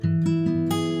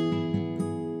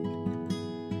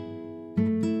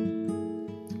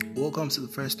Welcome to the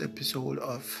first episode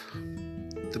of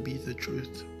The Bitter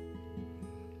Truth.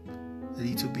 A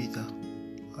little bitter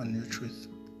on your truth.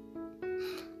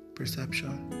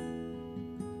 Perception.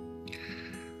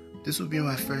 This will be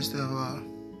my first ever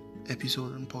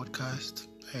episode on podcast.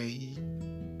 I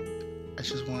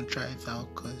just want to try it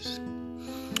out because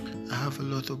I have a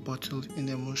lot of bottled in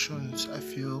emotions I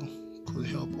feel could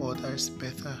help others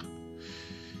better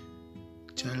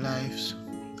their lives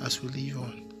as we live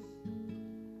on.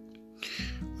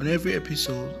 On every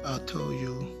episode, I'll tell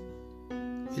you a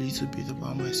little bit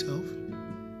about myself,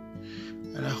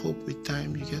 and I hope with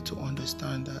time you get to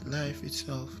understand that life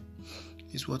itself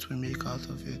is what we make out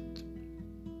of it.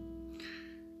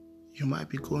 You might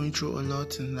be going through a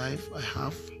lot in life, I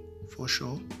have, for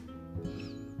sure,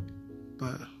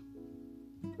 but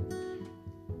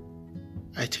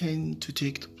I tend to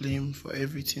take the blame for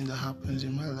everything that happens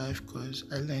in my life because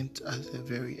I learned at a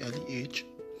very early age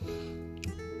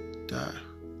that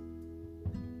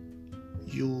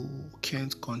you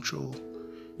can't control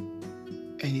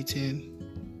anything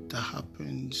that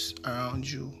happens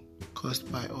around you caused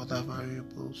by other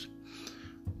variables.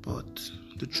 But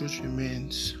the truth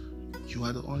remains, you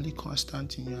are the only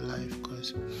constant in your life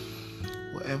because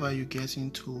whatever you get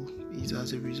into is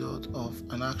as a result of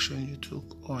an action you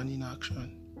took or an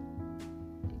inaction.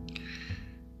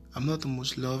 I'm not the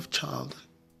most loved child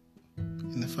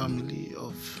in a family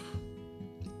of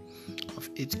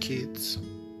 8 kids.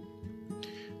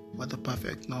 But the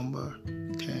perfect number,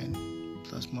 10,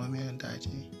 plus mommy and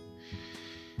daddy.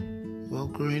 Well,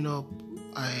 growing up,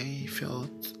 I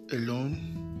felt alone.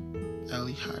 I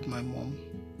only had my mom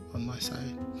on my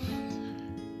side.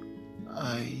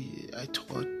 I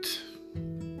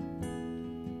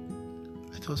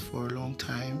thought for a long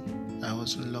time I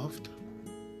wasn't loved.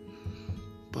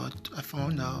 But I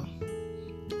found out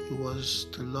it was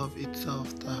the love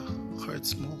itself that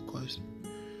hurts more because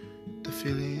the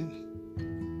feeling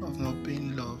of not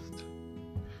being loved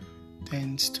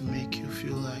tends to make you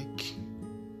feel like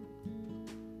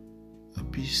a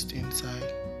beast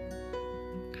inside.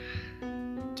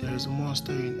 There is a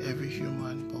monster in every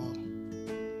human, but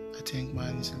I think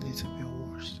mine is a little bit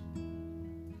worse.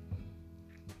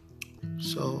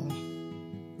 So,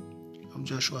 I'm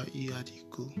Joshua E.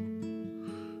 Adiku,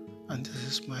 and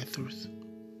this is my truth.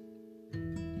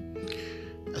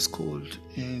 I schooled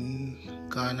in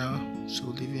Ghana, so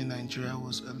living in Nigeria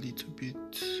was a little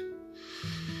bit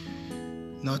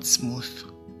not smooth.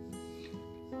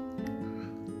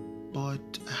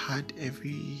 But I had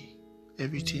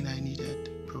everything I needed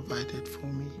provided for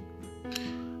me.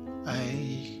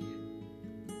 I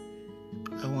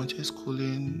wanted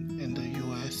schooling in the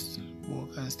US,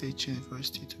 Morgan State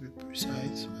University to be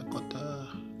precise. I got the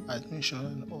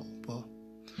admission, but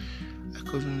I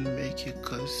couldn't make it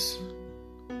because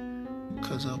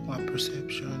of my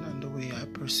perception and the way I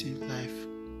perceive life.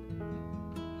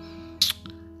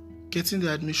 Getting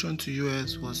the admission to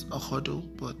US was a hurdle,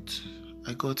 but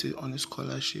I got it on a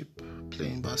scholarship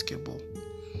playing basketball.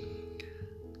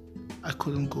 I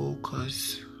couldn't go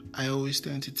because I always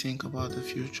tend to think about the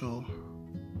future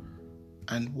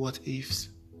and what ifs.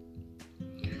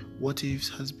 What ifs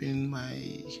has been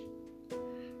my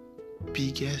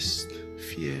biggest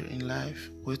fear in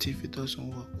life. What if it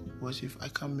doesn't work? What if I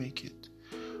can't make it?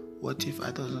 What if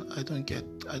I don't get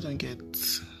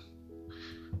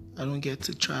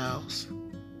to trials?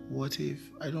 What if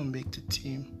I don't make the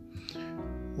team?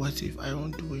 What if I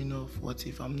don't do enough? What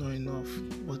if I'm not enough?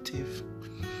 What if?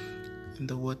 And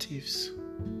the what ifs.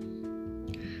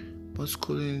 But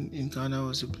schooling in Ghana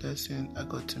was a blessing. I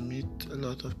got to meet a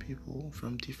lot of people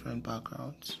from different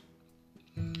backgrounds.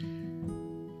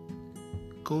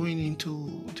 Going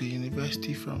into the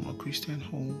university from a Christian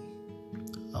home,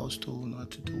 I was told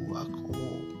not to do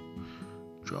alcohol,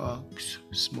 drugs,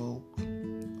 smoke,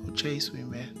 or chase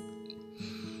women.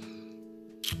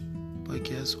 But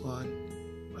guess what?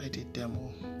 I did them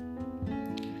all.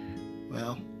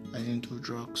 Well, I didn't do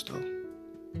drugs though.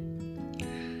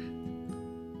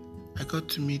 I got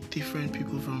to meet different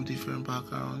people from different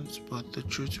backgrounds, but the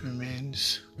truth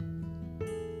remains,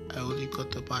 I only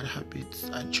got the bad habits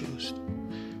I chose,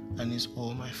 and it's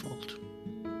all my fault.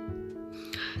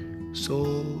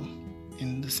 So,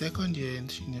 in the second year in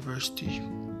university,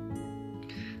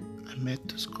 I met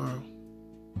this girl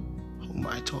whom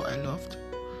I thought I loved,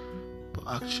 but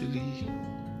actually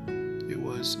it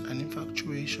was an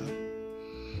infatuation,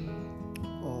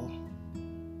 or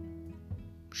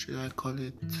should I call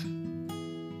it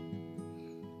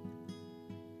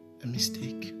a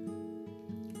mistake.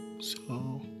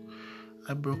 So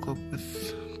I broke up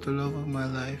with the love of my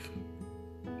life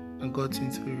I got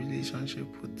into a relationship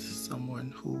with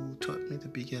someone who taught me the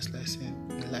biggest lesson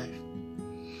in life.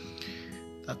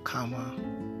 That karma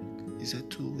is a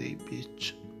two-way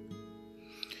bitch.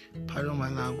 Pardon my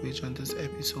language on this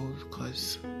episode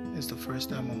because it's the first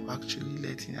time I'm actually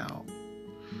letting out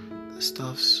the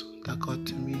stuffs that got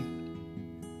to me.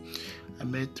 I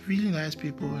met really nice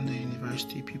people in the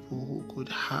university, people who could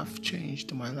have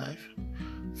changed my life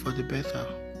for the better,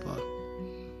 but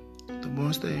the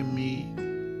monster in me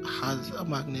has a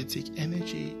magnetic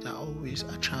energy that always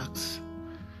attracts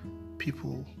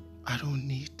people I don't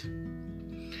need.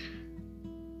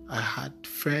 I had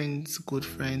friends, good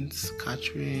friends,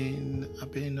 Catherine,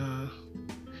 Abena,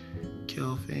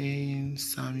 Kelvin,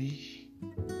 Sammy,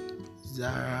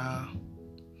 Zara,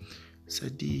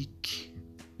 Sadiq,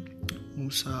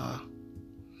 Musa.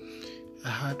 I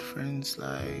had friends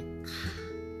I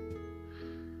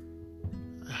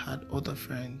had other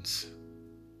friends.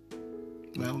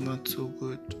 Well, not so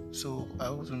good, so I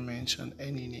wouldn't mention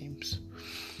any names.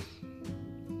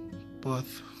 But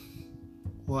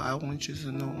what I want you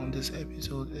to know on this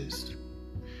episode is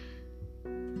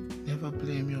never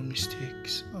blame your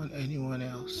mistakes on anyone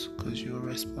else because you're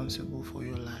responsible for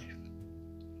your life.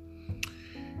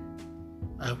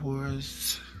 I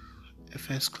was a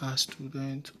first class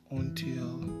student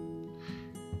until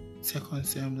second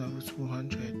sem level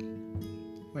 200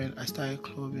 when I started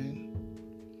clubbing,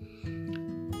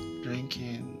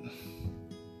 drinking,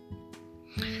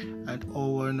 and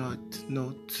all or not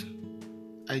note,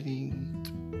 I didn't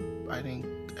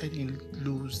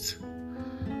lose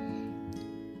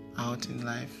out in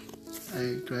life.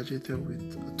 I graduated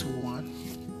with a 2-1.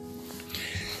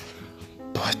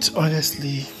 But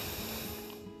honestly,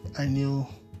 I knew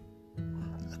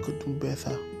I could do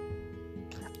better.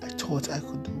 I thought I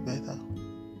could do better.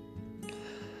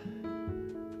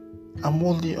 I'm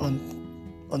only on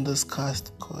this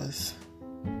cast because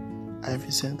I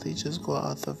recently just got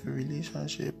out of a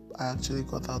relationship. I actually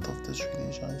got out of this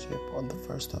relationship on the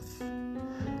 1st of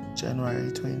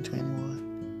January 2021.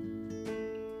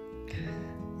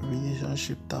 A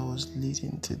relationship that was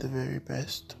leading to the very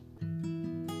best.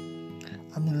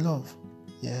 I'm in love.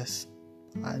 Yes,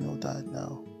 I know that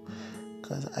now.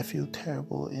 Because I feel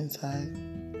terrible inside.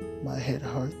 My head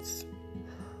hurts.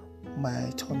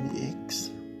 My tummy aches.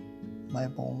 My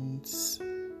bones.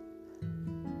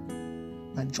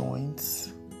 My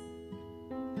joints.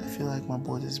 I feel like my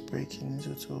body is breaking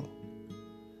into two.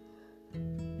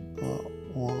 But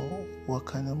what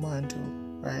can a man do,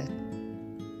 right?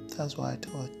 That's what I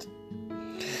thought.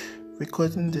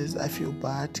 Recording this, I feel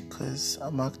bad because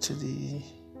I'm actually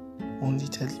only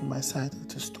telling my side of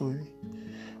the story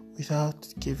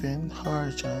without giving her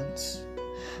a chance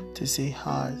to say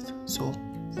hers. So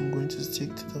I'm going to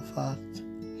stick to the fact.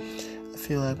 I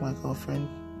feel like my girlfriend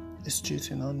is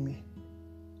cheating on me.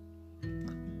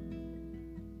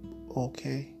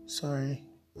 Okay, sorry.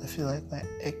 I feel like my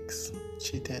ex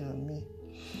cheated on me.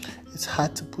 It's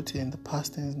hard to put it in the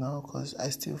past tense now because I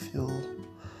still feel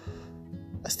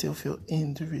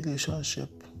in the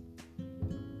relationship.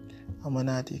 I'm an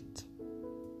addict.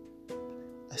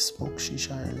 I smoke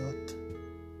shisha a lot.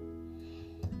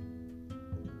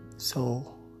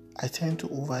 So I tend to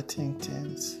overthink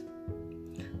things.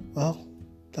 Well,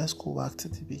 let's go back to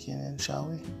the beginning, shall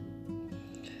we?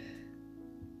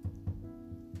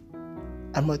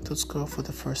 I met this girl for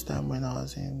the first time when I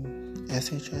was in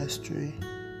SHS 3.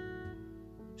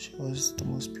 She was the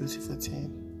most beautiful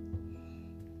thing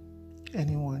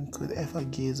anyone could ever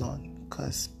gaze on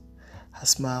because her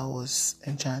smile was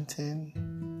enchanting.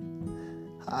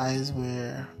 Her eyes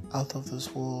were out of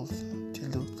this world. They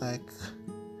looked like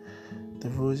the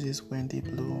roses when they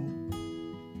bloom.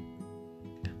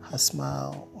 Her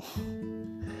smile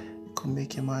could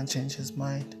make a man change his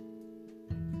mind.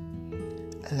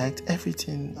 I liked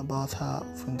everything about her,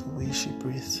 from the way she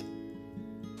breathed.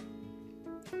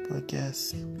 But I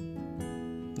guess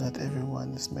not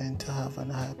everyone is meant to have a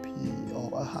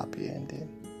happy ending.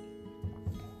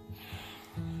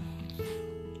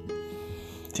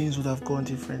 Things would have gone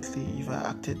differently if I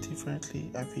acted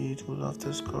differently. I really do love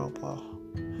this girl, but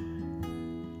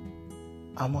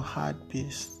I'm a hard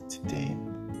beast to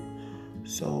tame.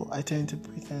 So I tend to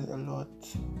pretend a lot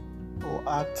or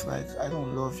act like I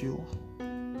don't love you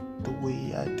the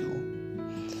way I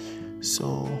do.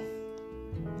 So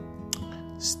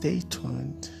stay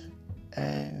tuned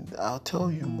and I'll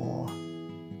tell you more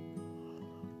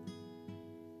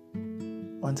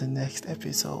on the next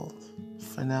episode.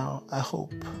 For now, I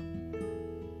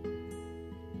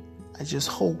just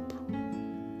hope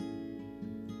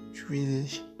you really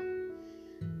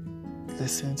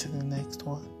listen to the next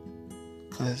one,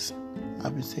 because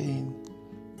I'll be saying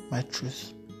my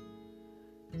truth,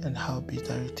 and how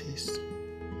bitter it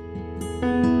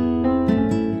is.